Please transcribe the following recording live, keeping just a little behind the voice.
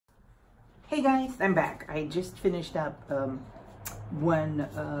Hey guys, I'm back. I just finished up one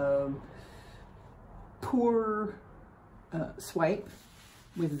pour swipe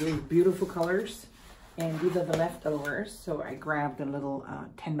with those beautiful colors, and these are the leftovers. So I grabbed a little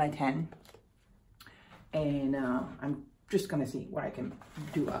 10 by 10, and I'm just gonna see what I can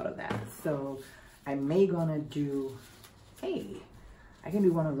do out of that. So I may gonna do, hey, I can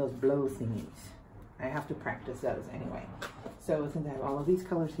do one of those blow thingies. I have to practice those anyway. So since I have all of these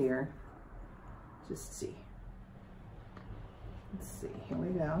colors here, just see. Let's see, here we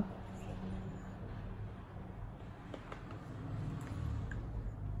go.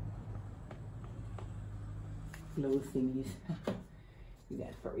 Blow thingies. You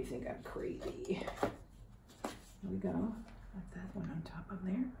guys probably think I'm crazy. Here we go. Put that one on top of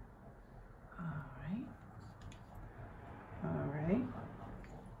there. All right. All right.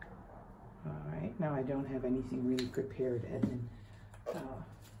 All right. Now I don't have anything really prepared as in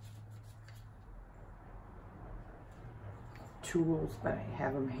tools, but I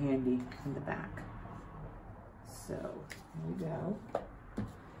have them handy in the back. So here we go.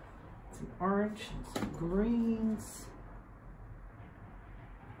 Some orange and some greens.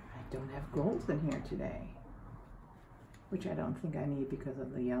 I don't have golds in here today, which I don't think I need because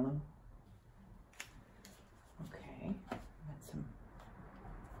of the yellow. Okay, got some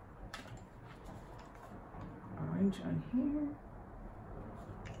orange on here.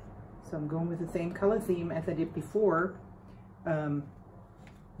 So I'm going with the same color theme as I did before.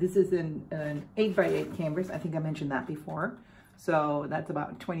 This is an 8 by 8 canvas. I think I mentioned that before. So that's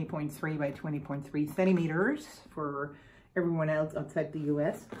about 20.3 by 20.3 centimeters for everyone else outside the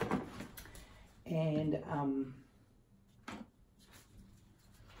US. And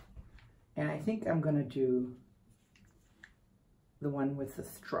I think I'm gonna do the one with the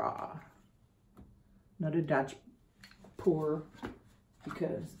straw, not a Dutch pour,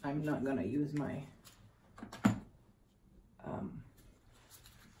 because I'm not gonna use my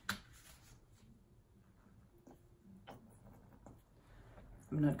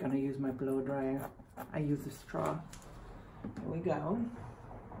blow dryer. I use a straw. Here we go.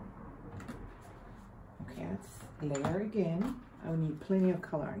 Okay, let's layer again. I need plenty of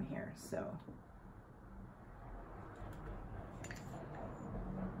color in here, so.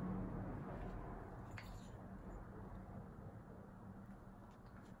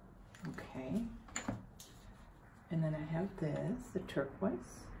 Okay. And then I have this, the turquoise.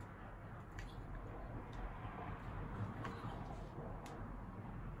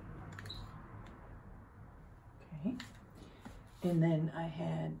 Okay. And then I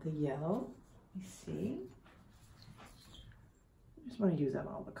had the yellow. Let me see. I just want to use up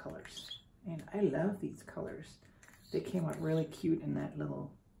all the colors. And I love these colors. They came out really cute in that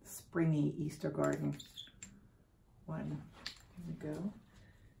little springy Easter garden one. Here we go.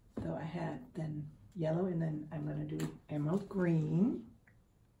 So I had then yellow, and then I'm going to do emerald green.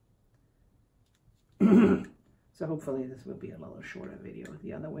 So hopefully this will be a little shorter video.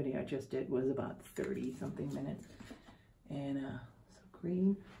 The other video I just did was about 30 something minutes. And so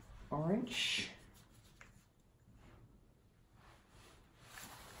green, orange,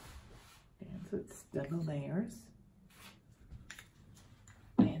 and so it's double layers.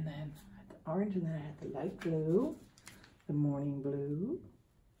 And then I had the orange, and then I had the light blue, the morning blue.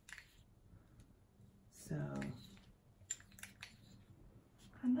 So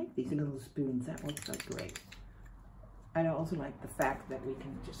I like these little spoons. That works out great. I also like the fact that we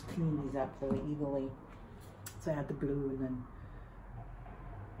can just clean these up really easily. So I had the blue, and then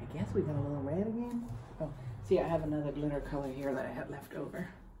I guess we got a little red again. Oh, see, I have another glitter color here that I had left over.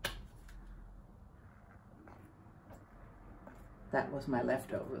 That was my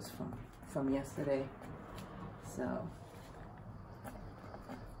leftovers from yesterday. So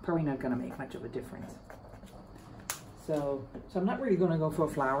probably not gonna make much of a difference. So I'm not really gonna go for a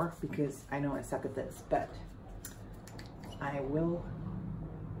flower because I know I suck at this, but I will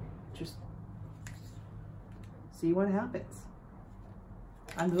just see what happens.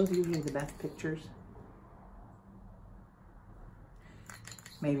 Aren't those usually the best pictures?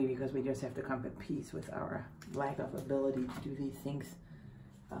 Maybe because we just have to come to peace with our lack of ability to do these things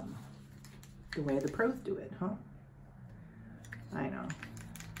the way the pros do it, huh? I know.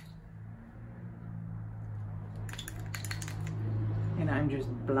 And I'm just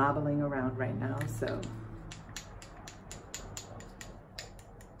blobbling around right now, so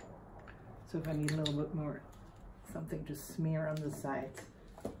if I need a little bit more something to smear on the sides,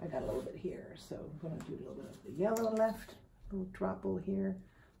 I got a little bit here, so I'm gonna do a little bit of the yellow left, a little dropple here.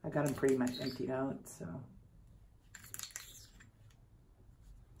 I got them pretty much emptied out, so.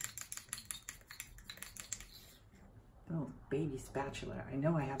 Oh, baby spatula. I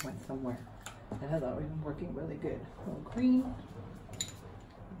know I have one somewhere. That has always been working really good. A little green.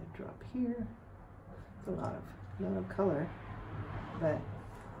 A drop here. It's a lot of color, but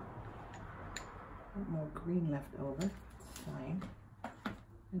more green left over. It's fine.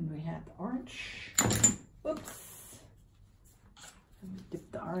 And we had the orange. Oops. Let me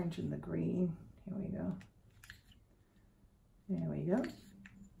dip the orange in the green. Here we go. There we go.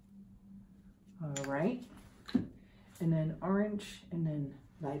 All right. And then orange and then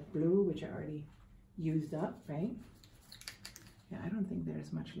light blue, which I already used up, right? Yeah, I don't think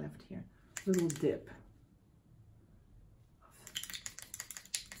there's much left here. Little dip.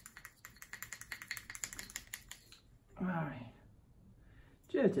 All right.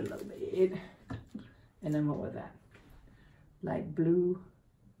 Just a little bit. And then what was that? Light blue.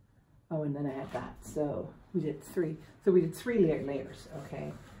 Oh, and then I had that. So we did three. So we did 3 layers,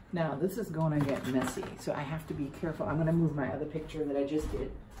 okay? Now this is going to get messy, so I have to be careful. I'm going to move my other picture that I just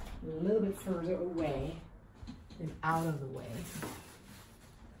did a little bit further away and out of the way.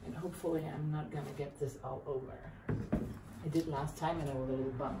 And hopefully I'm not going to get this all over. I did last time and I was a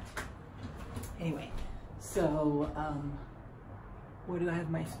little bumped. Anyway, so where do I have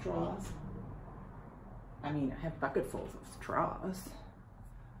my straws? I mean, I have bucketfuls of straws.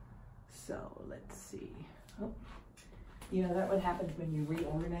 So let's see. Oh, you know, that what happens when you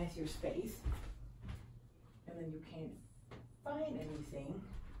reorganize your space and then you can't find anything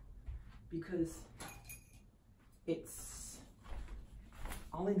because it's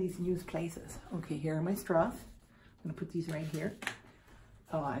all in these new places. Okay, here are my straws. I'm gonna put these right here.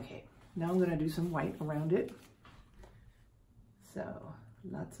 Oh, okay. Now I'm gonna do some white around it. So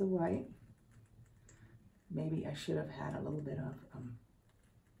lots of white. Maybe I should have had a little bit of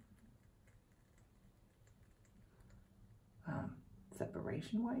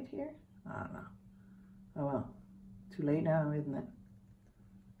separation white here. I don't know. Oh well, too late now, isn't it?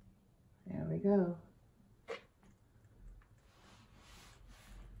 There we go.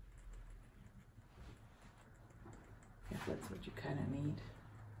 If that's what you kind of need.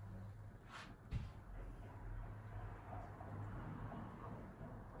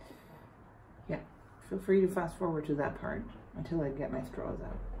 Yeah, feel free to fast forward to that part until I get my straws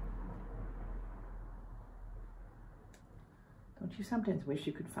out. Don't you sometimes wish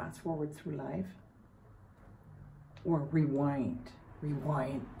you could fast forward through life? Or rewind.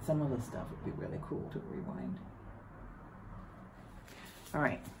 Rewind. Some of the stuff would be really cool to rewind. All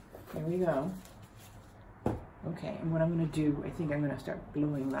right, here we go. Okay, and what I'm gonna do, I think I'm gonna start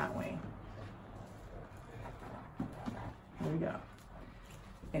gluing that way. Here we go.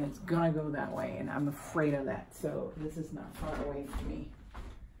 And it's gonna go that way, and I'm afraid of that, so this is not far away from me.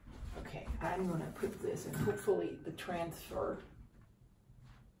 Okay, I'm gonna put this, and hopefully the transfer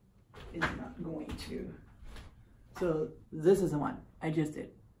is not going to. So this is the one I just did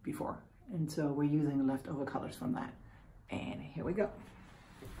before, and so we're using the leftover colors from that. And here we go.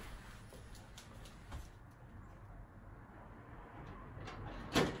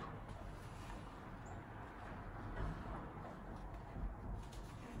 Here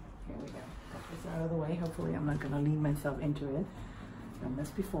we go. Put this out of the way. Hopefully I'm not going to lean myself into it. I've done this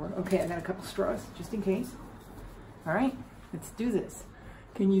before. Okay, I got a couple straws just in case. All right, let's do this.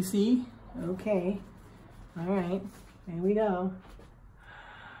 Can you see? Okay. All right, here we go.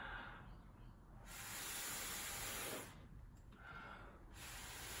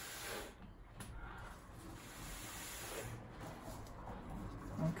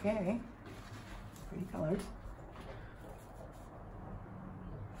 Okay, pretty colors.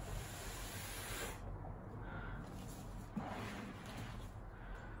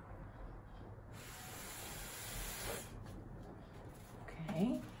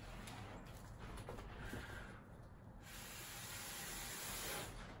 Okay.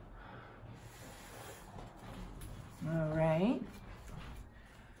 All right.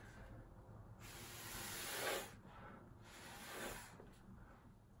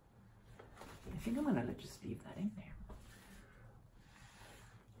 I think I'm gonna just leave that in there.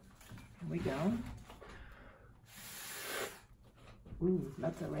 Here we go. Ooh,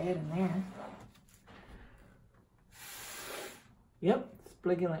 lots of red in there. Yep, it's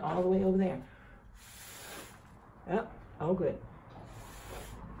blinking all the way over there. Yep, all good.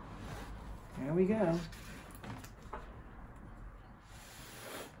 There we go.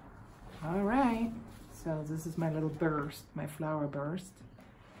 All right, so this is my little burst, my flower burst.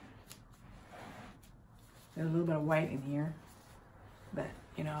 There's a little bit of white in here, but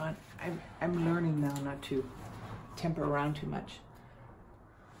you know, I'm learning now not to temper around too much.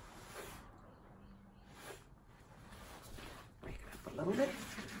 Break it up a little bit.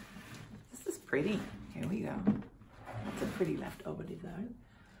 This is pretty. Here we go. That's a pretty leftover design.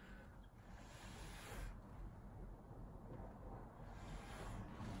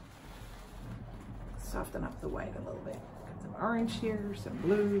 Soften up the white a little bit. Got some orange here, some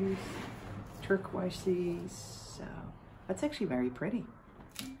blues, turquoises. So that's actually very pretty.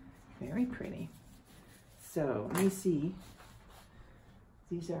 Very pretty. So let me see.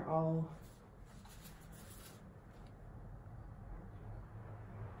 These are all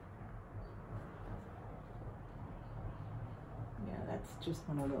that's just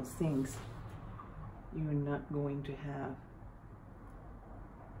one of those things you're not going to have.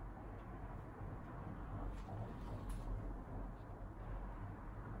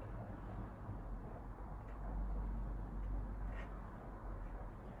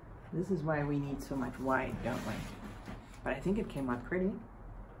 This is why we need so much white, don't we? But I think it came out pretty.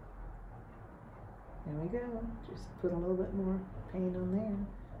 There we go. Just put a little bit more paint on there.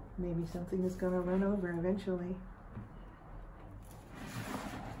 Maybe something is going to run over eventually.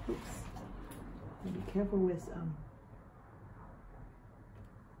 Oops. Be careful with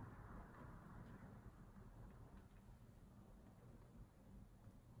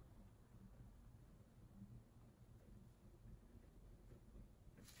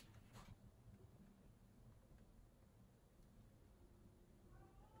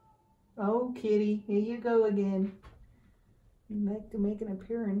Oh, kitty, here you go again. You like to make an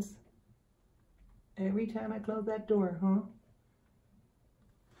appearance every time I close that door, huh?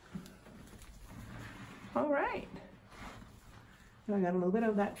 All right. I got a little bit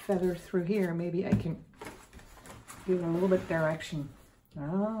of that feather through here. Maybe I can give it a little bit direction.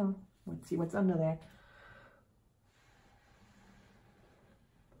 Oh, let's see what's under there.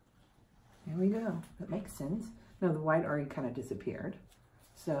 There we go. That makes sense. No, the white already kind of disappeared.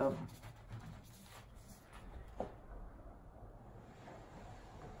 So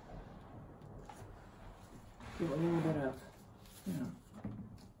give a little bit of, you know.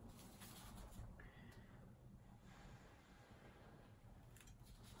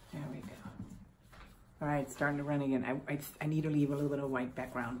 There we go. All right, it's starting to run again. I need to leave a little bit of white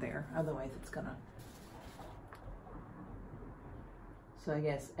background there. Otherwise it's gonna. So I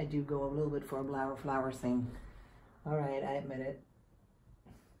guess I do go a little bit for a flower thing. All right, I admit it.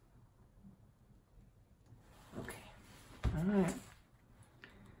 Okay. All right.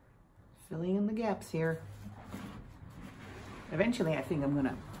 Filling in the gaps here. Eventually, I think I'm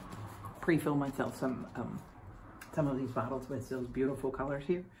gonna pre-fill myself some of these bottles with those beautiful colors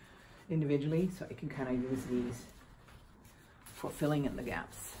here individually, so I can kind of use these for filling in the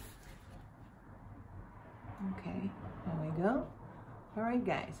gaps. Okay, there we go. All right,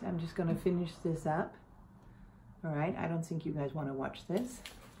 guys, I'm just gonna finish this up. All right, I don't think you guys want to watch this.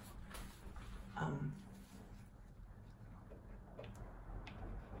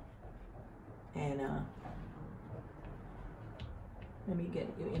 Let me get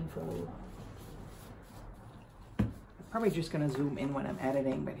you info. I'm probably just gonna zoom in when I'm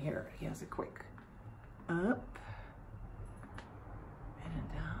editing, but here's a quick up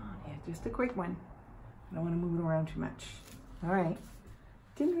and down. Yeah, just a quick one. I don't want to move it around too much. All right.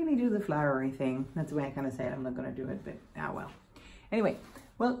 Didn't really do the flowery thing. That's the way I kind of said I'm not gonna do it, but ah well. Anyway,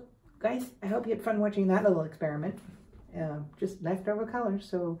 well, guys, I hope you had fun watching that little experiment. Just leftover colors.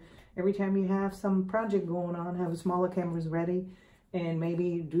 So every time you have some project going on, have a smaller canvas ready and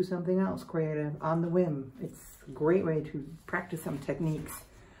maybe do something else creative on the whim. It's a great way to practice some techniques,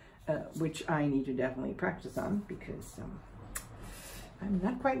 which I need to definitely practice on because I'm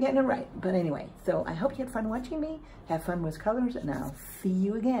not quite getting it right. But anyway, so I hope you had fun watching me. Have fun with colors and I'll see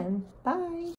you again. Bye.